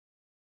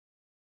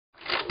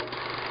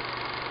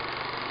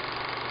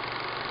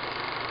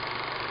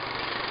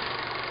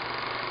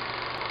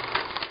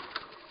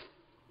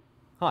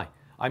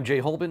I'm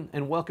Jay Holben,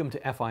 and welcome to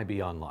FIB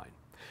Online.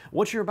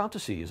 What you're about to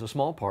see is a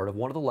small part of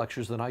one of the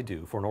lectures that I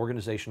do for an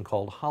organization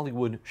called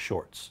Hollywood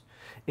Shorts.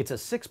 It's a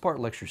 6-part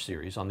lecture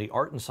series on the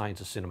art and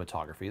science of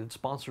cinematography that's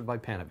sponsored by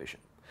Panavision.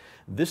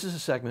 This is a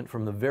segment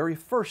from the very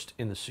first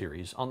in the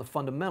series on the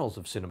fundamentals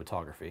of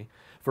cinematography.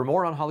 For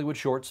more on Hollywood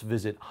Shorts,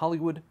 visit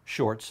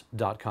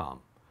hollywoodshorts.com.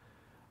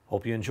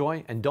 Hope you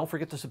enjoy, and don't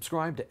forget to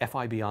subscribe to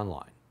FIB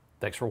Online.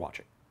 Thanks for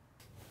watching.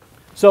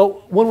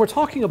 So when we're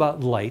talking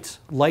about light,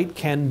 light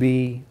can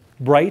be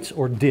bright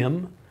or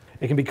dim.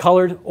 It can be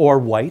colored or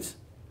white.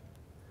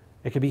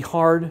 It can be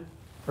hard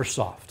or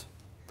soft.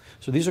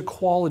 So these are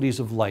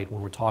qualities of light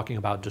when we're talking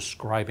about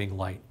describing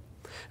light.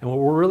 And what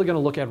we're really going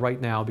to look at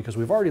right now, because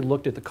we've already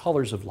looked at the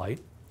colors of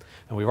light,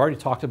 and we've already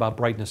talked about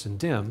brightness and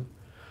dim,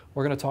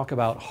 we're going to talk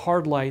about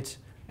hard light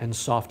and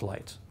soft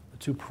light, the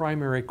two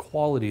primary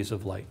qualities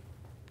of light.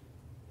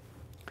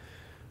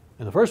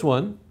 And the first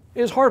one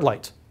is hard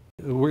light.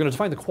 We're going to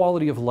define the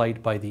quality of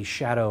light by the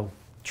shadow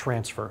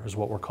transfer, is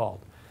what we're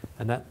called.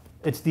 And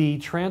it's the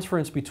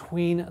transference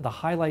between the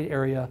highlight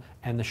area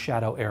and the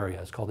shadow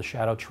area. It's called the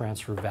shadow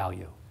transfer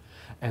value.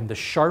 And the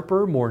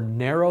sharper, more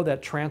narrow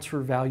that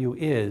transfer value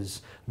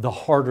is, the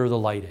harder the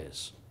light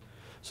is.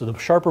 So the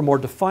sharper, more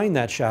defined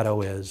that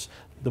shadow is,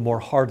 the more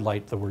hard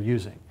light that we're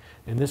using.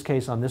 In this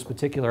case, on this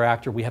particular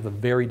actor, we have a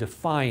very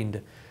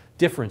defined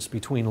difference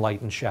between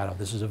light and shadow.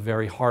 This is a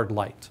very hard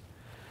light.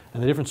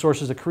 And the different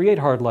sources that create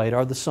hard light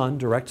are the sun,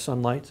 direct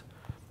sunlight,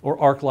 or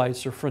arc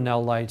lights, or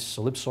Fresnel lights,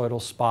 ellipsoidal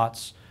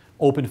spots,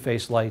 open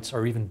face lights,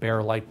 or even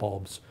bare light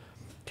bulbs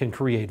can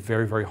create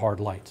very, very hard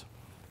light.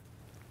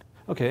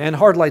 Okay, and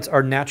hard lights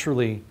are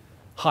naturally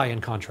high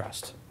in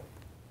contrast.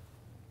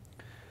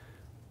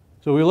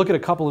 So we look at a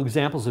couple of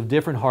examples of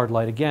different hard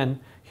light.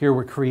 Again, here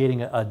we're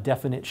creating a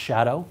definite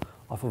shadow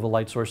off of a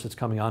light source that's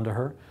coming onto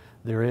her.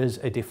 There is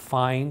a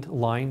defined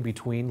line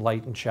between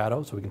light and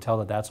shadow, so we can tell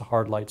that that's a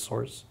hard light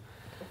source.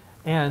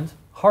 And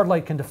hard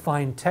light can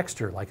define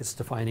texture, like it's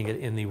defining it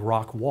in the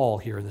rock wall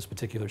here in this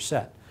particular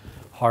set.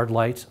 Hard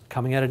light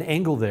coming at an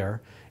angle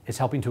there is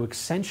helping to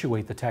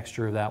accentuate the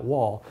texture of that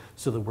wall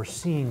so that we're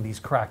seeing these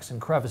cracks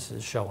and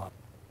crevices show up.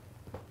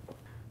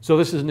 So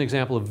this is an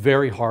example of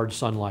very hard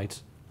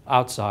sunlight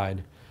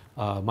outside.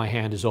 My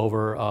hand is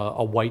over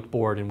a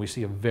whiteboard, and we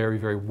see a very,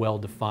 very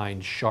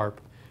well-defined,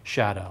 sharp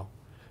shadow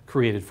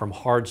created from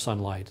hard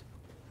sunlight.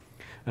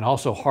 And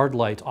also hard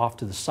light off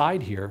to the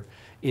side here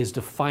is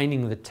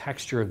defining the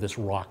texture of this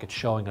rock. It's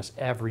showing us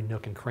every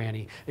nook and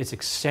cranny. It's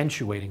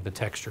accentuating the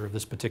texture of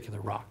this particular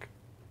rock.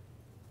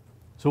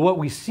 So what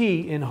we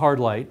see in hard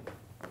light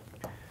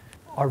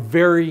are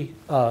very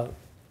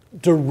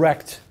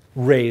direct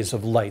rays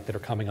of light that are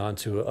coming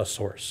onto a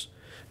source,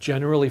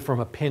 generally from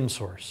a pin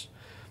source.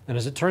 And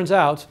as it turns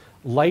out,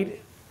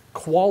 light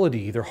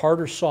quality, either hard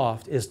or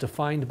soft, is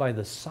defined by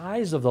the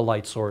size of the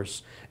light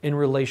source in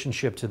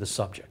relationship to the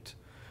subject.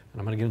 And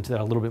I'm going to get into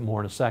that a little bit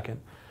more in a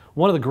second.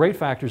 One of the great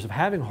factors of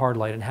having hard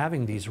light and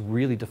having these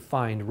really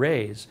defined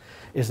rays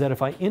is that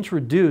if I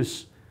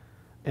introduce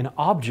an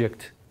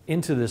object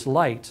into this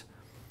light,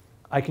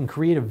 I can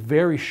create a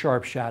very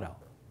sharp shadow.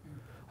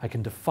 I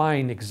can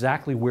define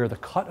exactly where the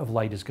cut of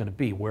light is going to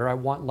be, where I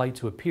want light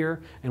to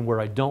appear and where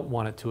I don't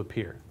want it to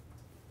appear.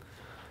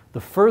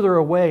 The further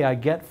away I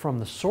get from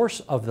the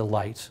source of the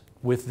light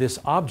with this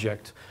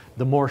object,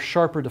 the more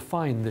sharper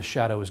defined this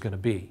shadow is going to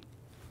be.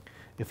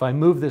 If I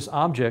move this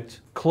object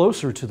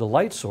closer to the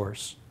light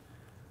source,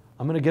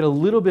 I'm going to get a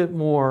little bit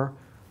more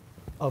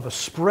of a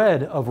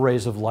spread of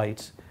rays of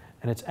light,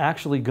 and it's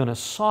actually going to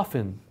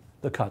soften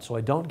the cut, so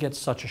I don't get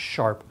such a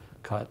sharp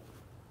cut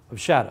of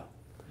shadow.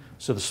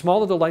 So the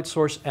smaller the light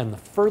source and the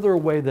further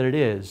away that it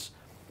is,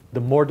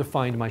 the more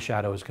defined my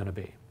shadow is going to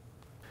be.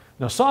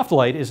 Now, soft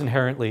light is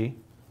inherently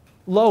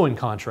low in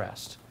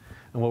contrast.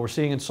 And what we're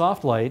seeing in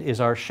soft light is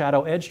our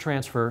shadow edge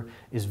transfer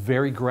is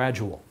very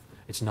gradual.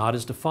 It's not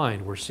as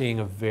defined. We're seeing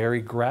a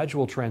very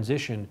gradual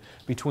transition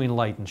between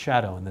light and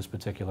shadow in this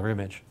particular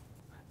image.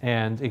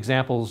 And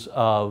examples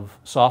of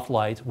soft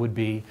light would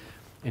be,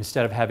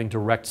 instead of having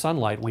direct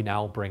sunlight, we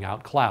now bring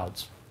out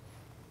clouds.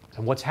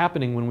 And what's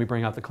happening when we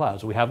bring out the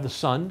clouds? We have the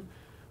sun,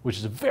 which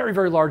is a very,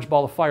 very large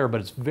ball of fire, but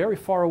it's very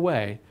far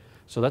away,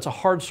 so that's a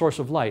hard source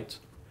of light.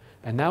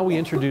 And now we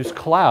introduce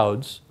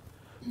clouds,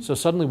 so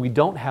suddenly we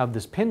don't have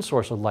this pin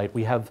source of light.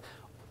 We have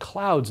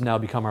clouds now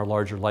become our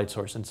larger light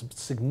source, and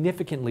it's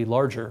significantly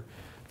larger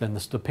than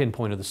the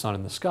pinpoint of the sun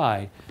in the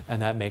sky,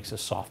 and that makes a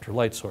softer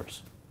light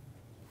source.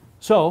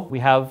 So we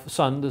have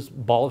sun, this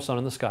ball of sun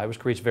in the sky, which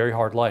creates very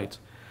hard light.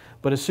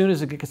 But as soon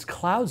as it gets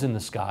clouds in the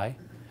sky,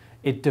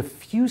 it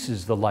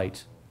diffuses the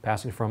light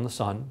passing from the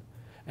sun,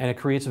 and it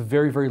creates a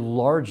very, very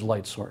large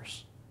light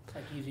source. It's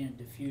like using a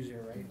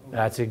diffuser, right?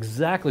 That's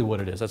exactly what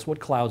it is. That's what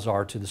clouds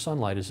are to the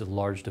sunlight, is a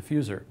large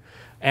diffuser.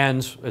 And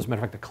as a matter of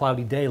fact, a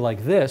cloudy day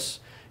like this,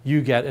 you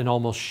get an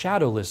almost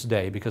shadowless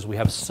day because we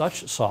have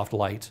such soft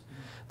light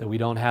that we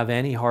don't have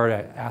any hard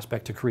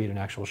aspect to create an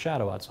actual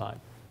shadow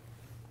outside.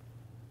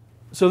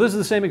 So this is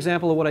the same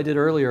example of what I did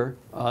earlier,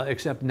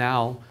 except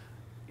now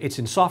it's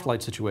in soft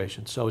light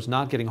situations. So it's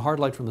not getting hard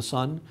light from the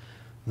sun.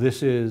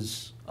 This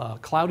is a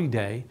cloudy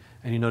day,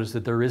 and you notice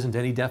that there isn't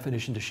any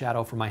definition to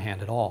shadow for my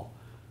hand at all.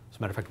 As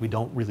a matter of fact, we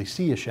don't really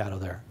see a shadow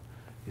there.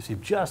 You see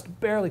just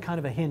barely kind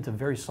of a hint of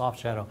very soft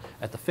shadow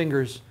at the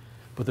fingers,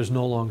 but there's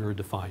no longer a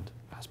defined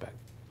aspect.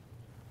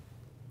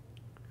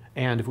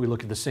 And if we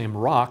look at the same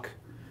rock,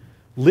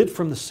 lit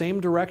from the same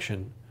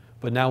direction,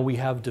 but now we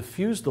have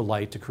diffused the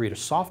light to create a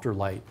softer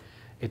light,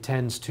 it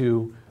tends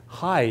to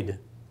hide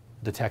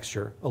the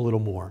texture a little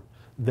more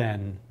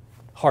than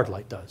hard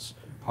light does.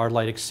 Hard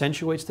light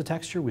accentuates the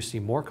texture, we see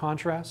more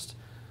contrast.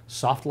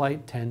 Soft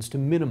light tends to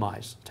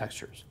minimize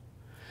textures.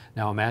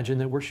 Now imagine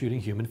that we're shooting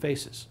human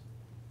faces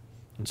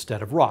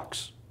instead of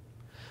rocks.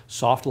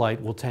 Soft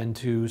light will tend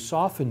to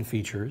soften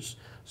features,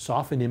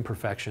 soften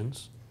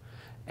imperfections,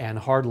 and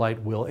hard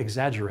light will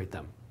exaggerate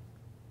them.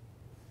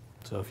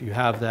 So if you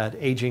have that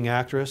aging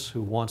actress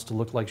who wants to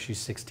look like she's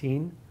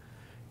 16,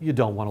 you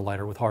don't want to light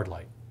her with hard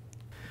light.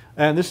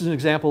 And this is an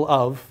example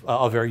of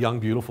a very young,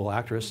 beautiful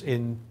actress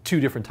in two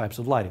different types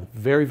of lighting.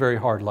 Very, very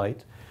hard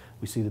light.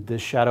 We see that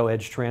this shadow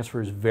edge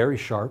transfer is very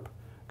sharp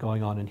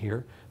going on in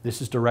here.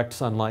 This is direct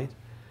sunlight,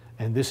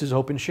 and this is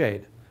open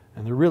shade.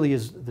 And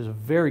there's a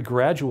very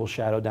gradual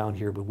shadow down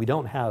here, but we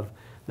don't have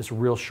this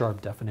real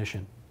sharp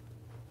definition.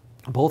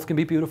 Both can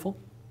be beautiful.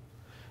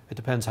 It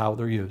depends how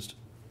they're used.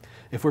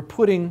 If we're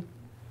putting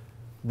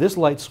this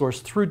light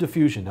source through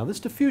diffusion, now this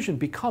diffusion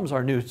becomes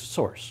our new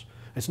source.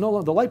 It's no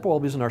longer, the light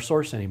bulb isn't our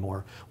source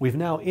anymore. We've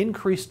now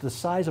increased the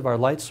size of our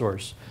light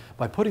source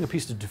by putting a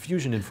piece of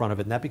diffusion in front of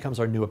it, and that becomes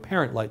our new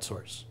apparent light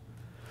source.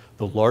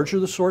 The larger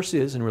the source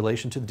is in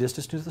relation to the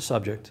distance to the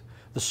subject,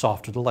 the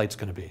softer the light's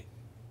going to be.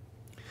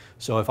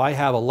 So if I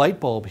have a light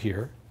bulb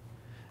here,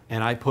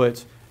 and I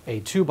put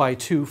a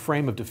 2x2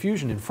 frame of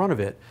diffusion in front of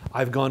it,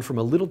 I've gone from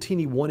a little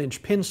teeny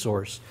 1-inch pin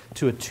source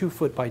to a 2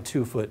 foot by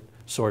 2 foot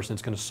source, and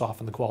it's going to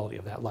soften the quality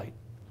of that light.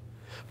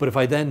 But if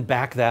I then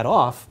back that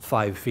off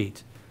 5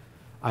 feet,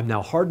 I'm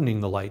now hardening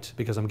the light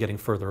because I'm getting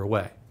further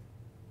away.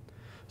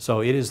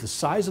 So it is the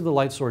size of the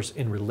light source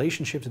in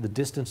relationship to the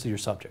distance of your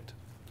subject.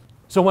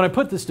 So when I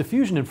put this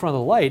diffusion in front of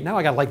the light, now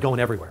I got light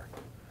going everywhere.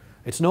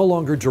 It's no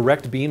longer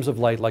direct beams of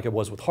light like it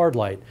was with hard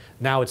light.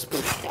 Now it's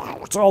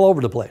all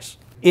over the place.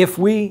 If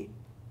we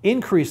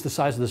increase the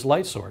size of this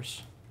light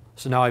source,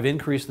 so now I've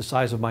increased the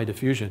size of my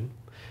diffusion,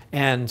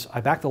 and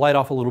I back the light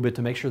off a little bit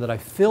to make sure that I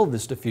fill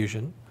this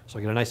diffusion, so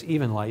I get a nice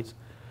even light,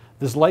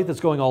 this light that's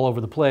going all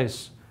over the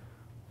place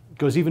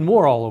goes even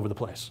more all over the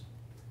place.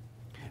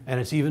 And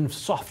it's even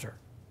softer.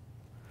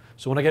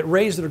 So when I get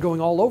rays that are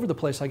going all over the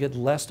place, I get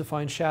less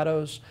defined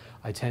shadows.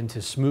 I tend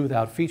to smooth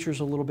out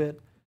features a little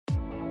bit.